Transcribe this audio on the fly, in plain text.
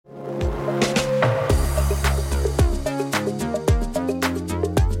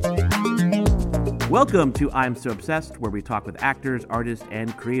Welcome to I'm So Obsessed, where we talk with actors, artists,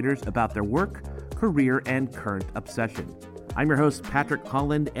 and creators about their work, career, and current obsession. I'm your host, Patrick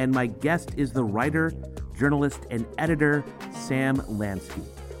Holland, and my guest is the writer, journalist, and editor, Sam Lansky.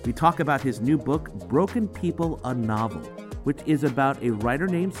 We talk about his new book, Broken People, a Novel, which is about a writer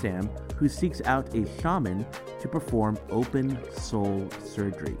named Sam who seeks out a shaman to perform open soul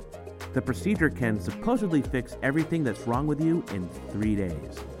surgery. The procedure can supposedly fix everything that's wrong with you in 3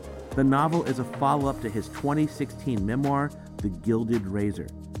 days. The novel is a follow-up to his 2016 memoir, The Gilded Razor.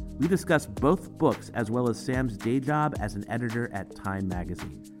 We discuss both books as well as Sam's day job as an editor at Time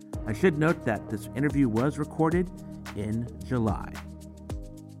magazine. I should note that this interview was recorded in July.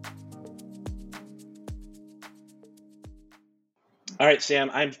 All right, Sam,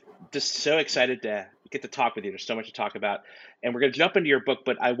 I'm just so excited to get to talk with you. There's so much to talk about. And we're going to jump into your book,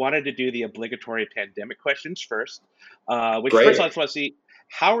 but I wanted to do the obligatory pandemic questions first. Which Great. first I just want to see,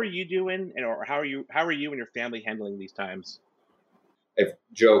 how are you doing, or how are you and your family handling these times? I've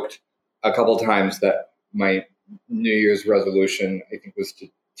joked a couple times that my New Year's resolution, I think, was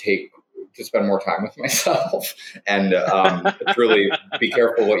to spend more time with myself and truly be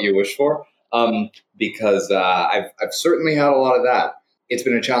careful what you wish for, because I've certainly had a lot of that. It's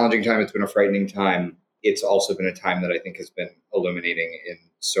been a challenging time. It's been a frightening time. It's also been a time that I think has been illuminating in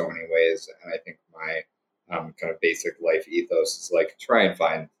so many ways. And I think my kind of basic life ethos is like, try and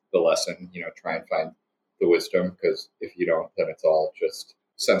find the lesson, try and find the wisdom, because if you don't, then it's all just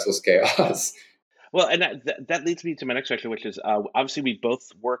senseless chaos. Well, and that leads me to my next question, which is obviously we both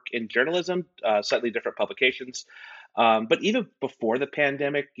work in journalism, slightly different publications. But even before the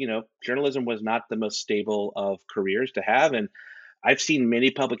pandemic, journalism was not the most stable of careers to have. And I've seen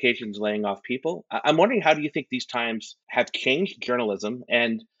many publications laying off people. I'm wondering, how do you think these times have changed journalism?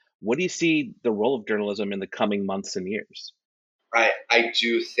 And what do you see the role of journalism in the coming months and years? I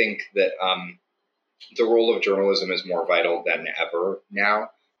do think that the role of journalism is more vital than ever now.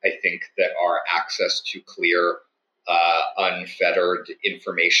 I think that our access to clear, unfettered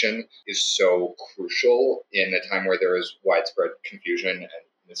information is so crucial in a time where there is widespread confusion and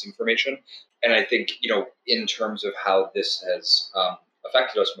misinformation. And I think, in terms of how this has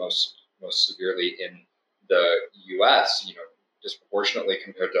affected us most severely in the U.S., disproportionately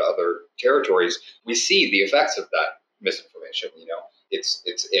compared to other territories, we see the effects of that misinformation.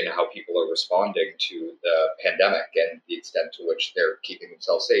 It's in how people are responding to the pandemic and the extent to which they're keeping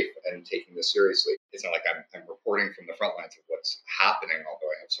themselves safe and taking this seriously. It's not like I'm reporting from the front lines of what's happening,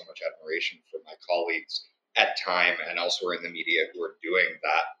 although I have so much admiration for my colleagues at Time and elsewhere in the media who are doing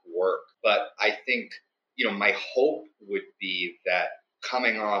that work. But I think, my hope would be that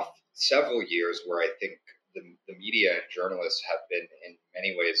coming off several years where I think the media and journalists have been in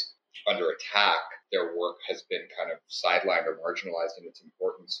many ways under attack, their work has been kind of sidelined or marginalized in its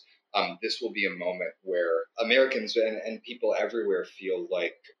importance. This will be a moment where Americans and people everywhere feel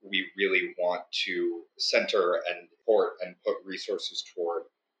like we really want to center and support and put resources toward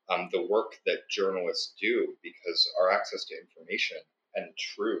the work that journalists do, because our access to information and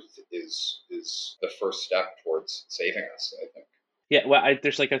truth is the first step towards saving us, I think. Yeah, well,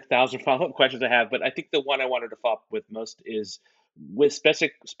 there's like 1,000 follow-up questions I have, but I think the one I wanted to follow up with most is with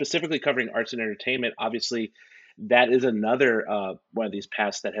specifically covering arts and entertainment. Obviously, that is another one of these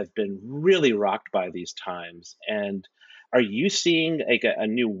paths that have been really rocked by these times. And are you seeing like a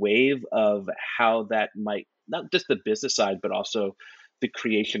new wave of how that might, not just the business side, but also the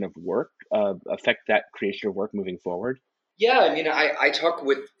creation of work, affect that creation of work moving forward? Yeah, I mean, I talk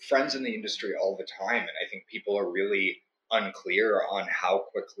with friends in the industry all the time, and I think people are really unclear on how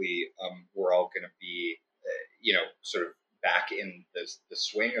quickly we're all going to be, sort of back in the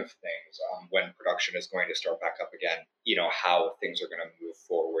swing of things, when production is going to start back up again, how things are going to move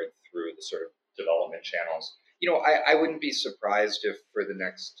forward through the sort of development channels. I wouldn't be surprised if for the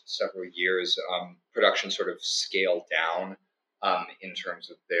next several years, production sort of scaled down in terms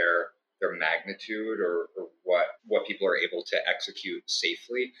of their magnitude or what people are able to execute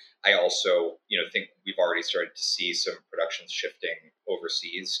safely. I also, think we've already started to see some productions shifting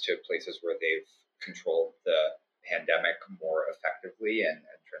overseas to places where they've controlled the pandemic more effectively and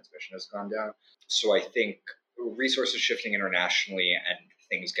transmission has gone down. So I think resources shifting internationally and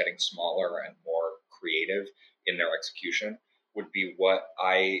things getting smaller and more creative in their execution would be what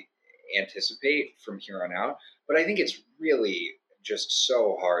I anticipate from here on out. But I think it's really just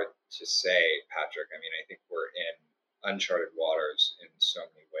so hard to say, Patrick. I mean, I think we're in uncharted waters in so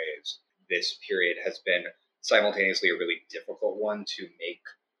many ways. This period has been simultaneously a really difficult one to make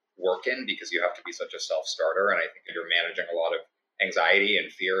work in because you have to be such a self-starter. And I think you're managing a lot of anxiety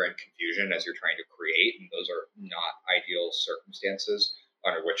and fear and confusion as you're trying to create. And those are not ideal circumstances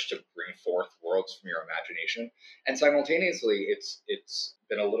under which to bring forth worlds from your imagination. And simultaneously, it's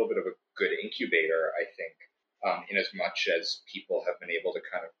been a little bit of a good incubator, I think, in as much as people have been able to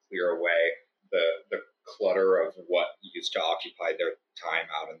kind of clear away the clutter of what used to occupy their time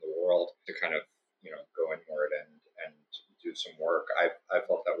out in the world to kind of, go inward and do some work. I've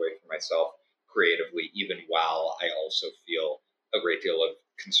felt that way for myself creatively, even while I also feel a great deal of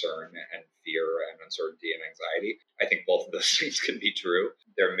concern and fear and uncertainty and anxiety. I think both of those things can be true.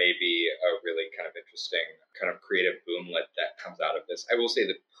 There may be a really kind of interesting kind of creative boomlet that comes out of this. I will say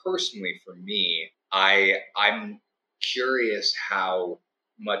that personally for me, I'm curious how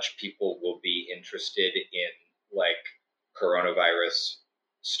much people will be interested in like coronavirus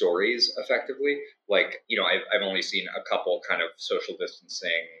stories effectively. Like, I've only seen a couple kind of social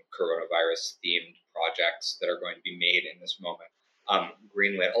distancing coronavirus themed projects that are going to be made in this moment.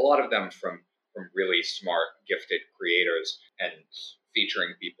 Greenlit, a lot of them from really smart, gifted creators and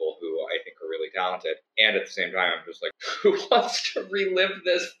featuring people who I think are really talented. And at the same time, I'm just like, who wants to relive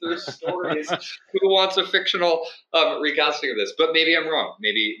this through stories? Who wants a fictional recasting of this? But maybe I'm wrong.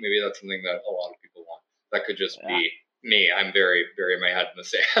 Maybe that's something that a lot of people want. That could just be me. I'm very, very in my head in the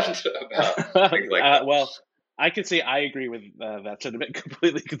sand about things like that. Well, I can say I agree with that sentiment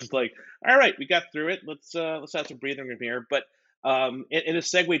completely. Because it's like, all right, we got through it. Let's have some breathing room here. But in a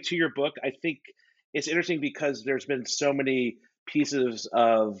segue to your book, I think it's interesting because there's been so many pieces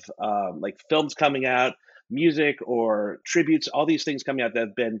of like films coming out, music or tributes, all these things coming out that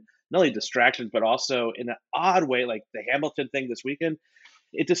have been not only distractions, but also in an odd way, like the Hamilton thing this weekend.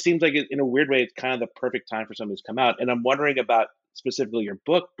 It just seems like in a weird way, it's kind of the perfect time for something to come out. And I'm wondering about specifically your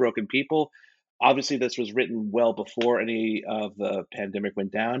book, Broken People. Obviously, this was written well before any of the pandemic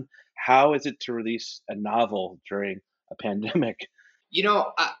went down. How is it to release a novel during a pandemic?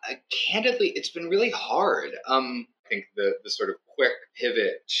 Candidly, it's been really hard. I think the sort of quick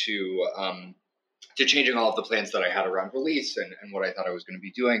pivot to changing all of the plans that I had around release and what I thought I was going to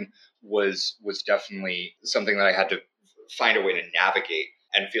be doing was definitely something that I had to find a way to navigate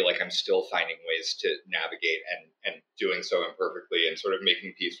and feel like I'm still finding ways to navigate and doing so imperfectly and sort of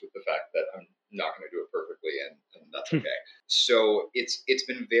making peace with the fact that I'm not going to do it perfectly and that's okay. So it's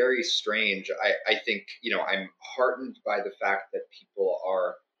been very strange. I think, I'm heartened by the fact that people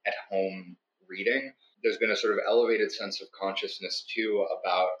are at home reading. There's been a sort of elevated sense of consciousness too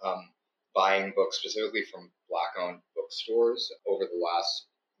about buying books specifically from Black-owned bookstores over the last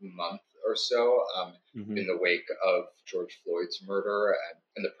month or so, in the wake of George Floyd's murder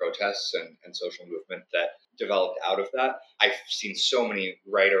and the protests and social movement that developed out of that. I've seen so many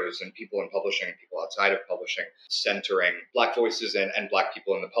writers and people in publishing and people outside of publishing centering Black voices and Black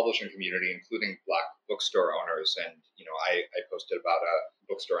people in the publishing community, including Black bookstore owners. And, I posted about a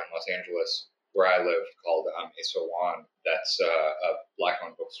bookstore in Los Angeles where I live called Esowan. That's a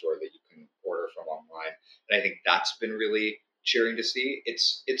Black-owned bookstore that you can order from online. And I think that's been really cheering to see.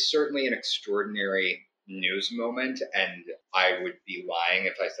 It's certainly an extraordinary news moment, and I would be lying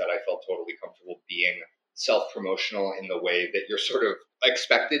if I said I felt totally comfortable being self-promotional in the way that you're sort of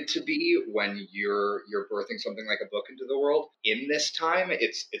expected to be when you're birthing something like a book into the world. In this time,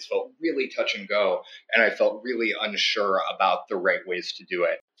 it's felt really touch and go, and I felt really unsure about the right ways to do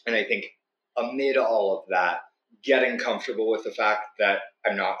it. And I think amid all of that, getting comfortable with the fact that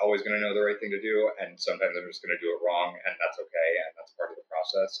I'm not always going to know the right thing to do, and sometimes I'm just going to do it wrong, and that's okay, and that's part of the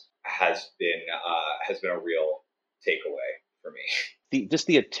process, has been a real takeaway for me.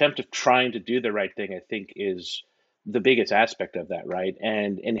 The attempt of trying to do the right thing, I think, is the biggest aspect of that, right?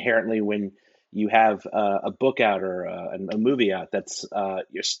 And inherently, when you have a book out or a movie out, that's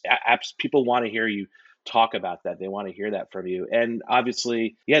people want to hear you talk about that. They want to hear that from you. And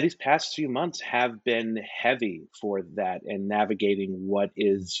obviously, yeah, these past few months have been heavy for that and navigating what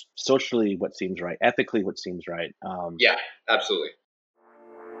is socially what seems right, ethically what seems right. Yeah, absolutely.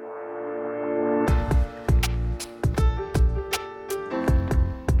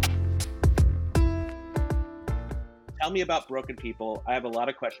 Tell me about Broken People. I have a lot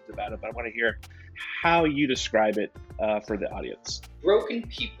of questions about it, but I want to hear how you describe it for the audience. Broken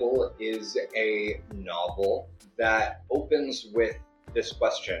People is a novel that opens with this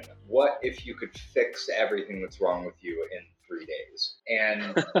question: what if you could fix everything that's wrong with you in 3 days?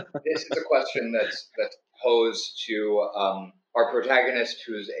 And this is a question that's posed to our protagonist,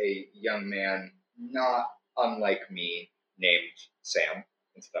 who's a young man not unlike me, named Sam,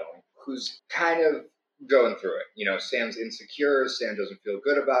 incidentally, who's kind of going through it. Sam's insecure. Sam doesn't feel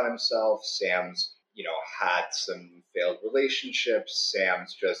good about himself. Sam's, had some failed relationships.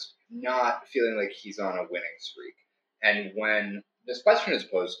 Sam's just not feeling like he's on a winning streak. And when this question is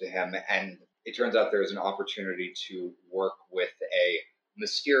posed to him, and it turns out there's an opportunity to work with a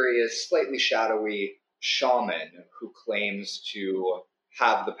mysterious, slightly shadowy shaman who claims to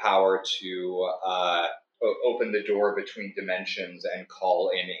have the power to open the door between dimensions and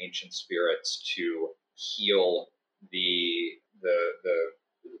call in ancient spirits to heal the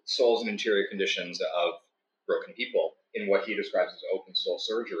souls and interior conditions of broken people in what he describes as open soul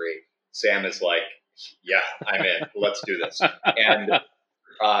surgery. Sam is like, yeah, I'm in. Let's do this. And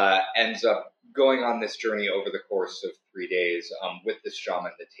ends up going on this journey over the course of 3 days with this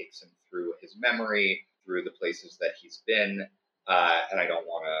shaman that takes him through his memory, through the places that he's been. And I don't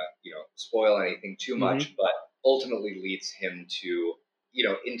want to, spoil anything too much, but ultimately leads him to,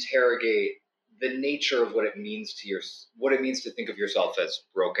 interrogate the nature of what it means to think of yourself as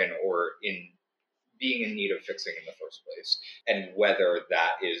broken or in being in need of fixing in the first place, and whether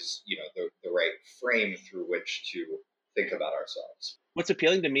that is, the right frame through which to think about ourselves. What's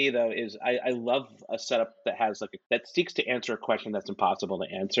appealing to me though is I love a setup that has that seeks to answer a question that's impossible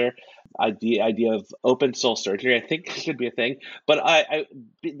to answer. The idea of open soul surgery, I think, should be a thing. But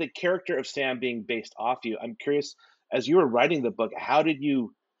the character of Sam being based off you, I'm curious. As you were writing the book, how did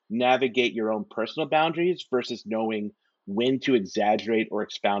you navigate your own personal boundaries versus knowing when to exaggerate or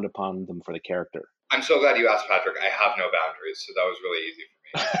expound upon them for the character? I'm so glad you asked, Patrick. I have no boundaries, so that was really easy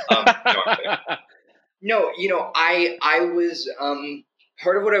for me. No, I was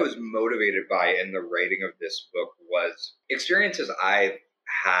part of what I was motivated by in the writing of this book was experiences I've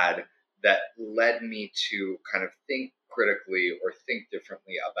had that led me to kind of think critically or think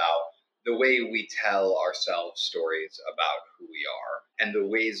differently about the way we tell ourselves stories about who we are and the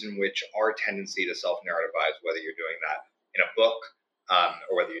ways in which our tendency to self-narrativize, whether you're doing that in a book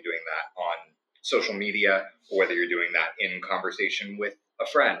or whether you're doing that on social media or whether you're doing that in conversation with a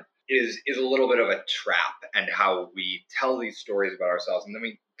friend, is a little bit of a trap, and how we tell these stories about ourselves and then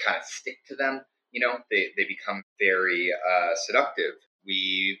we kind of stick to them. They become very seductive.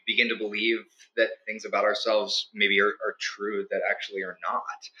 We begin to believe that things about ourselves maybe are true that actually are not.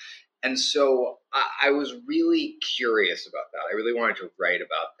 And so I was really curious about that. I really wanted to write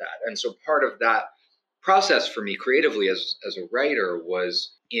about that. And so part of that process for me creatively as a writer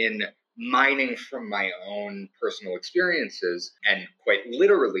was in mining from my own personal experiences and quite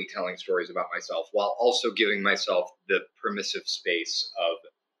literally telling stories about myself while also giving myself the permissive space of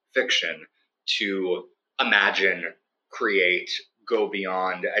fiction to imagine, create, go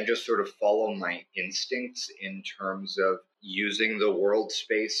beyond, and just sort of follow my instincts in terms of using the world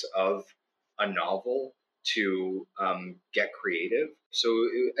space of a novel to get creative. So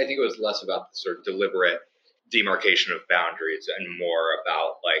I think it was less about the sort of deliberate demarcation of boundaries and more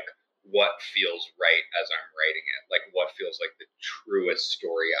about what feels right as I'm writing it, what feels like the truest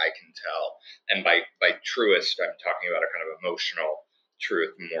story I can tell. And by truest, I'm talking about a kind of emotional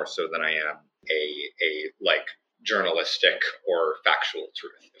truth more so than I am a journalistic or factual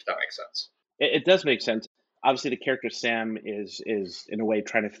truth, if that makes sense. It does make sense. Obviously, the character Sam is in a way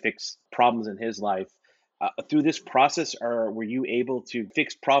trying to fix problems in his life. Through this process, were you able to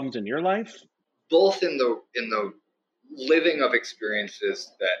fix problems in your life? Both in the living of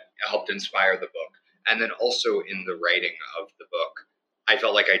experiences that helped inspire the book, and then also in the writing of the book, I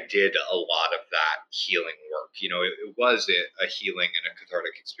felt like I did a lot of that healing work. It was a healing and a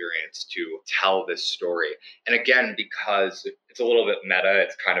cathartic experience to tell this story. And again, because it's a little bit meta,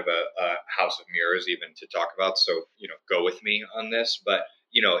 it's kind of a house of mirrors even to talk about. So, go with me on this. But,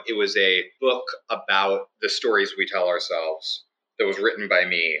 it was a book about the stories we tell ourselves that was written by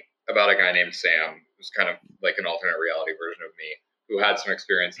me about a guy named Sam, who's kind of like an alternate reality version of me, who had some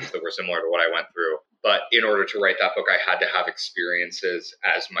experiences that were similar to what I went through. But in order to write that book, I had to have experiences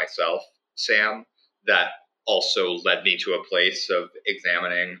as myself, Sam, that also led me to a place of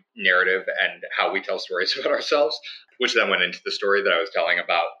examining narrative and how we tell stories about ourselves, which then went into the story that I was telling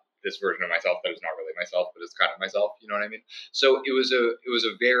about this version of myself that is not really myself, but is kind of myself. You know what I mean? So it was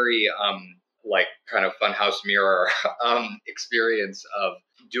a very kind of funhouse mirror experience of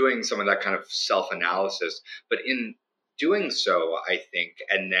doing some of that kind of self-analysis. But in doing so, I think,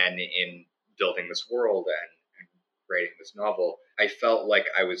 and then in building this world and writing this novel, I felt like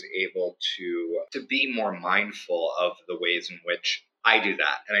I was able to be more mindful of the ways in which I do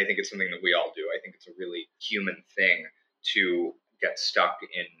that. And I think it's something that we all do. I think it's a really human thing to get stuck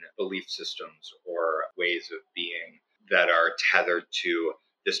in belief systems or ways of being that are tethered to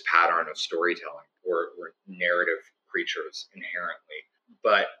this pattern of storytelling. We're narrative creatures inherently.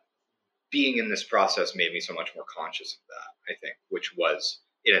 But being in this process made me so much more conscious of that, I think, which was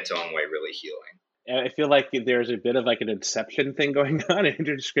in its own way really healing. I feel like there's a bit of an Inception thing going on in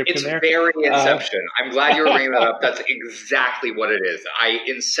your description. It's there. Very Inception. I'm glad you were bringing that up. That's exactly what it is. I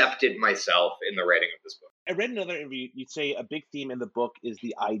incepted myself in the writing of this book. I read another interview, you'd say a big theme in the book is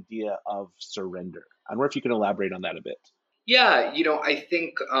the idea of surrender. I wonder if you can elaborate on that a bit. Yeah, I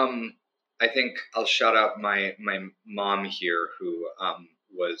think I'll shout out my mom here, who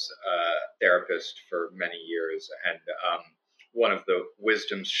was a therapist for many years, and one of the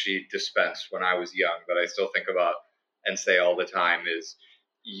wisdoms she dispensed when I was young that I still think about and say all the time is,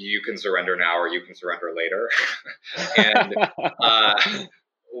 you can surrender now or you can surrender later, and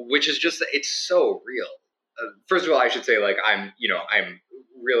which is just, it's so real. First of all, I should say, like, I'm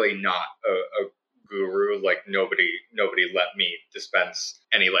really not a guru. Like, nobody let me dispense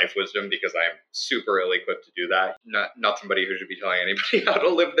any life wisdom, because I'm super ill-equipped to do that. Not somebody who should be telling anybody how to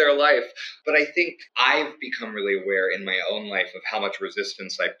live their life. But I think I've become really aware in my own life of how much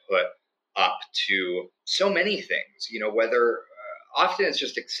resistance I put up to so many things, whether often it's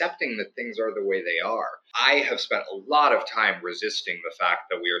just accepting that things are the way they are. I have spent a lot of time resisting the fact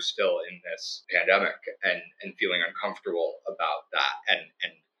that we are still in this pandemic, and feeling uncomfortable about that,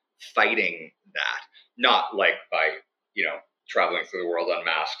 and fighting that. Not like by, traveling through the world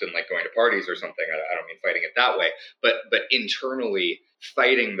unmasked and like going to parties or something. I don't mean fighting it that way, but internally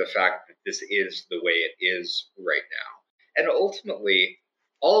fighting the fact that this is the way it is right now. And ultimately,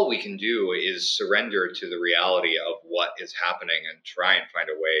 all we can do is surrender to the reality of what is happening and try and find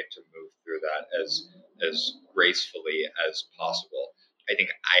a way to move through that as gracefully as possible. I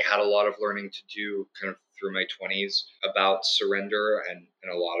think I had a lot of learning to do kind of through my 20s about surrender, and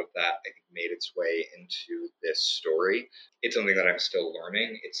a lot of that I think made its way into this story. It's something that I'm still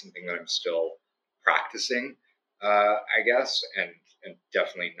learning. It's something that I'm still practicing, I guess, and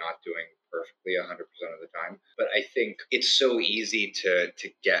definitely not doing perfectly 100% of the time. But I think it's so easy to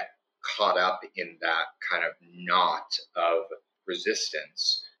get caught up in that kind of knot of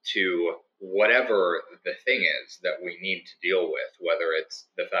resistance to whatever the thing is that we need to deal with, whether it's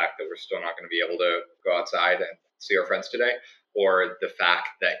the fact that we're still not going to be able to go outside and see our friends today, or the fact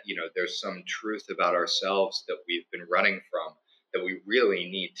that, there's some truth about ourselves that we've been running from that we really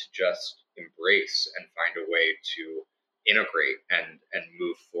need to just embrace and find a way to integrate and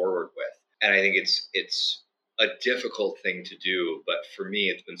move forward with. And I think it's a difficult thing to do, but for me,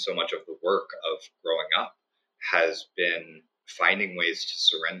 it's been so much of the work of growing up has been finding ways to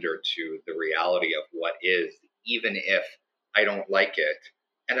surrender to the reality of what is, even if I don't like it,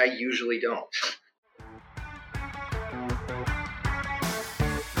 and I usually don't.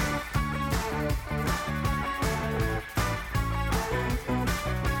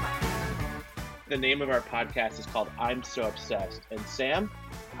 The name of our podcast is called I'm So Obsessed. And Sam,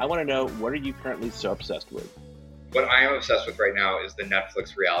 I want to know, what are you currently so obsessed with? What I am obsessed with right now is the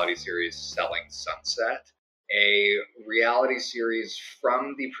Netflix reality series Selling Sunset, a reality series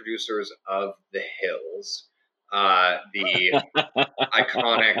from the producers of The Hills, the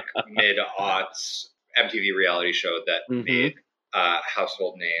iconic mid-aughts MTV reality show that made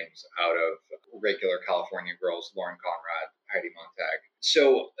household names out of regular California girls, Lauren Conrad, Heidi Montag.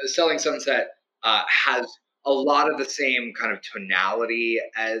 So Selling Sunset has a lot of the same kind of tonality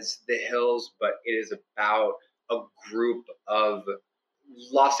as The Hills, but it is about a group of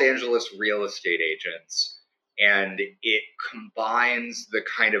Los Angeles real estate agents, and it combines the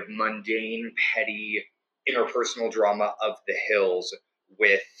kind of mundane, petty, interpersonal drama of The Hills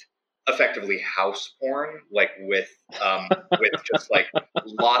with effectively house porn, like with just like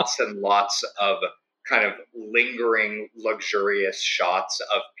lots and lots of kind of lingering, luxurious shots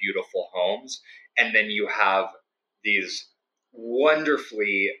of beautiful homes. And then you have these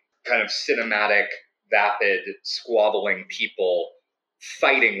wonderfully kind of cinematic, vapid, squabbling people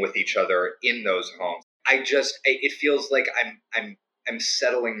fighting with each other in those homes. It feels like I'm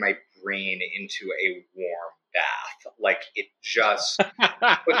settling my brain into a warm bath. Like, it just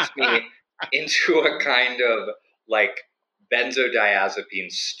puts me into a kind of like benzodiazepine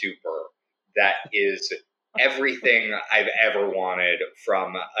stupor that is everything I've ever wanted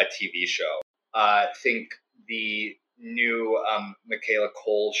from a TV show. Think the new Michaela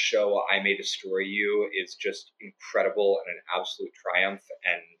Cole show, I May Destroy You, is just incredible and an absolute triumph,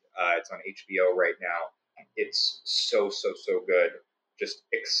 and it's on HBO right now. It's so good, just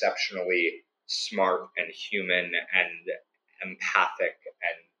exceptionally smart and human and empathic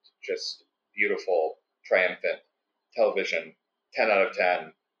and just beautiful, triumphant television. 10 out of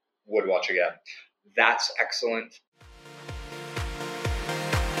 10, would watch again. That's excellent.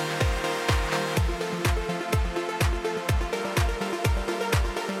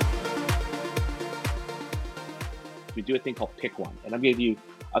 We do a thing called Pick One, and I'm going to give you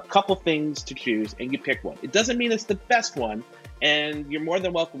a couple things to choose, and you pick one. It doesn't mean it's the best one, and you're more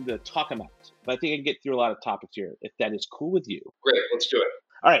than welcome to talk them out. But I think I can get through a lot of topics here, if that is cool with you. Great, let's do it.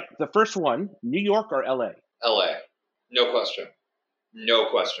 All right, the first one, New York or LA? LA. No question. No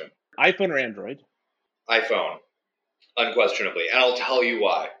question. iPhone or Android? iPhone. Unquestionably. And I'll tell you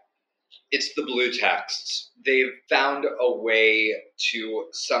why. It's the blue texts. They've found a way to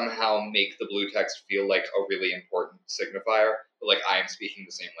somehow make the blue text feel like a really important signifier, like I am speaking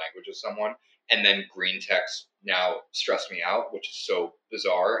the same language as someone. And then green text now stress me out, which is so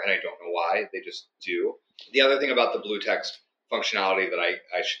bizarre, and I don't know why. They just do. The other thing about the blue text functionality that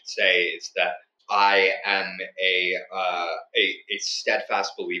I should say is that I am a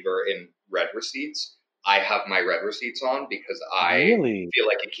steadfast believer in read receipts. I have my read receipts on because I feel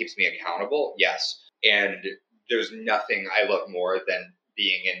like it keeps me accountable. Yes. And there's nothing I love more than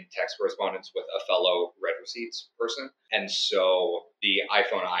being in text correspondence with a fellow read receipts person. And so the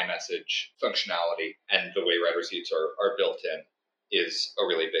iPhone iMessage functionality and the way read receipts are built in is a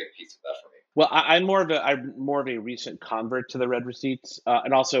really big piece of that for me. Well, I'm more of a recent convert to the read receipts,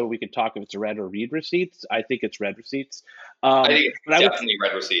 and also we could talk if it's read or read receipts. I think it's read receipts. I think it's definitely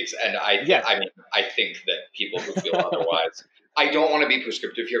read receipts, and I think that people who feel otherwise. I don't want to be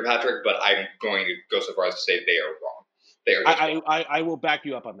prescriptive here, Patrick, but I'm going to go so far as to say they are wrong. They are. Wrong. I will back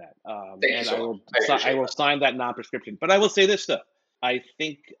you up on that. Thank you so much. I will sign that non-prescription. But I will say this though: I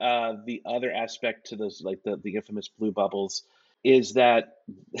think the other aspect to those, like the infamous blue bubbles, is that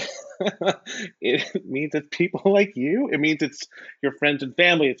it means it's people like you. It means it's your friends and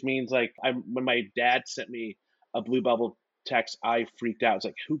family. It means like when my dad sent me a blue bubble text, I freaked out. It's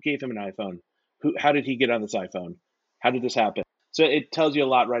like, who gave him an iPhone? How did he get on this iPhone? How did this happen? So it tells you a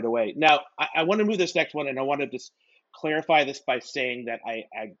lot right away. Now, I want to move this next one, and I want to just clarify this by saying that I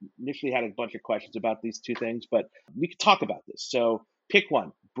initially had a bunch of questions about these two things, but we could talk about this. So pick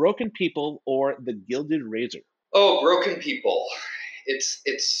one: Broken People or The Gilded Razor? Oh, Broken People.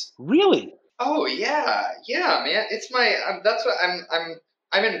 It's really. Oh yeah, man. It's my. That's what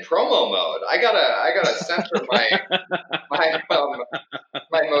I'm in promo mode. I gotta center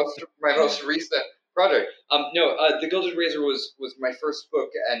my most recent project. The Gilded Razor was my first book,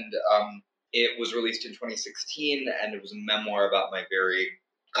 and it was released in 2016, and it was a memoir about my very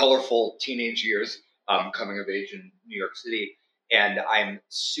colorful teenage years, coming of age in New York City. And I'm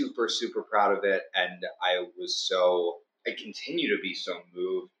super, super proud of it. And I continue to be so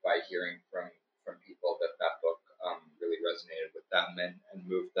moved by hearing from people that book really resonated with them and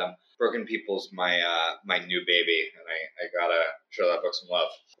moved them. Broken People's my new baby, and I gotta show that book some love.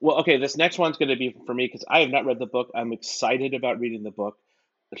 Well, okay, this next one's going to be for me because I have not read the book. I'm excited about reading the book.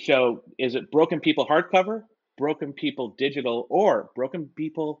 So is it Broken People hardcover, Broken People digital, or Broken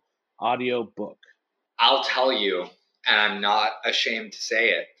People audio book? I'll tell you, and I'm not ashamed to say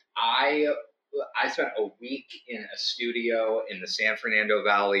it. I spent a week in a studio in the San Fernando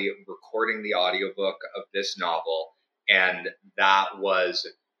Valley recording the audiobook of this novel, and that was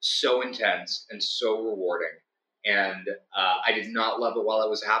so intense and so rewarding. And I did not love it while it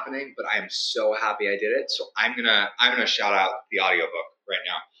was happening, but I am so happy I did it. So I'm gonna shout out the audiobook right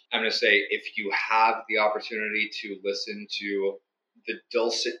now. I'm gonna say, if you have the opportunity to listen to the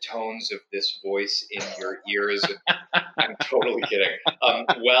dulcet tones of this voice in your ears, I'm totally kidding.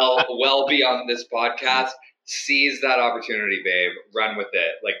 Well beyond this podcast, seize that opportunity, babe. Run with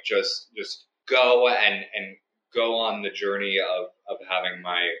it. Like just go and go on the journey of having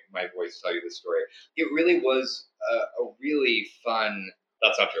my voice tell you the story. It really was a really fun.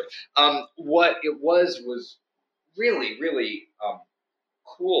 That's not true. What it was really, really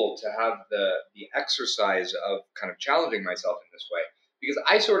cool to have the exercise of kind of challenging myself in this way, because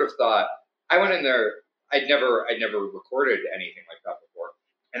I sort of thought, I went in there, I'd never recorded anything like that before,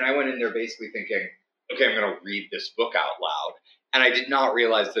 and I went in there basically thinking, okay, I'm going to read this book out loud, and I did not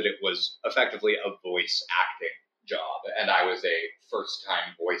realize that it was effectively a voice acting job, and I was a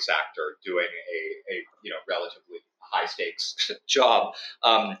first-time voice actor doing a relatively high-stakes job,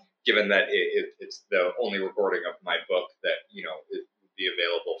 given that it's the only recording of my book that be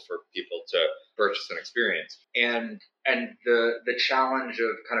available for people to purchase and experience. And the challenge of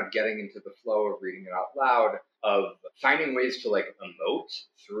kind of getting into the flow of reading it out loud, of finding ways to like emote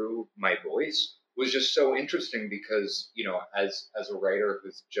through my voice, was just so interesting because, as a writer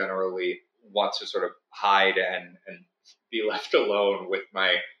who's generally wants to sort of hide and be left alone with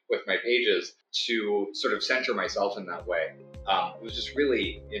my pages, to sort of center myself in that way. It was just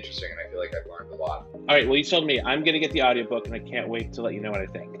really interesting, and I feel like I've learned a lot. All right, well, you told me I'm going to get the audiobook, and I can't wait to let you know what I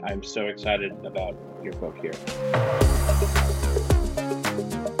think. I'm so excited about your book here.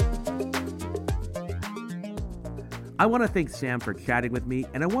 I want to thank Sam for chatting with me,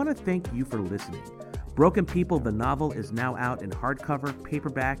 and I want to thank you for listening. Broken People, the novel, is now out in hardcover,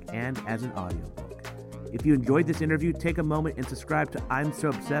 paperback, and as an audiobook. If you enjoyed this interview, take a moment and subscribe to I'm So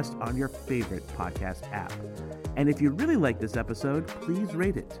Obsessed on your favorite podcast app. And if you really like this episode, please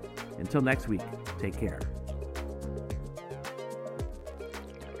rate it. Until next week, take care.